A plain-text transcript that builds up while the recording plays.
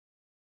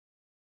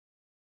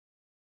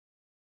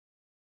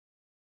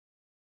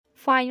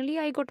Finally,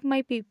 I got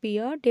my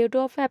PPR. Date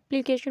of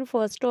application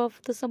 1st of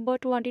December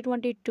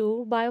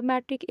 2022.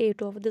 Biometric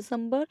 8th of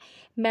December.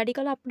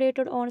 Medical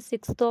updated on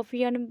 6th of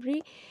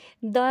January.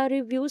 The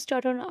review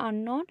started on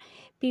unknown.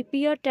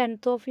 PPR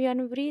 10th of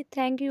January.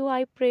 Thank you.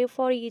 I pray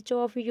for each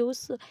of you.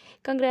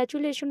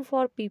 Congratulations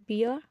for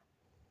PPR.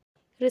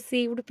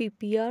 Received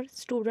PPR.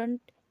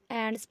 Student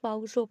and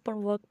spouse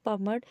open work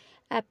permit.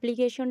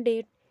 Application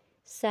date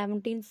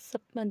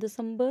 17th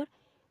December.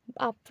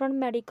 Upfront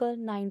medical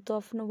 9th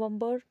of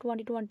November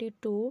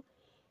 2022.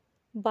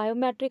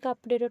 Biometric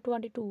updated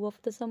 22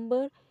 of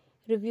December.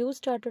 Review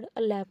started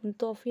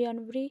 11th of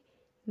January.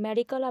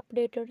 Medical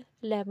updated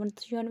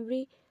 11th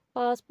January.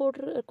 Passport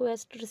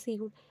request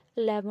received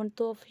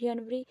 11th of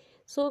January.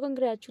 So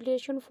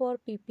congratulations for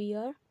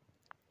PPR.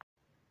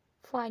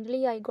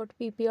 Finally, I got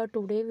PPR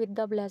today with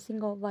the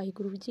blessing of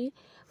Vaheguru Ji.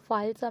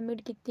 File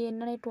submit ਕੀਤੀ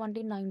ਇਹਨਾਂ ਨੇ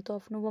 29th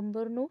of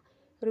November ਨੂੰ.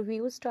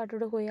 Review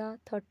started ਹੋਇਆ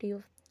 30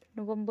 of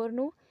November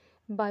ਨੂੰ.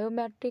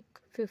 Biometric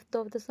 5th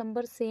of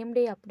December same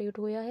day update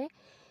ਹੋਇਆ ਹੈ.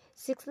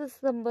 6th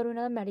December ਨੂੰ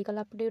ਇਹਨਾਂ ਦਾ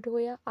medical update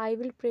ਹੋਇਆ. I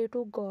will pray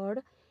to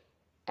God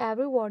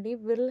everybody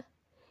will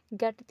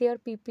get their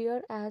PPR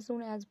as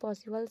soon as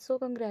possible. So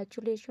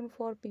congratulations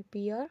for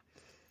PPR.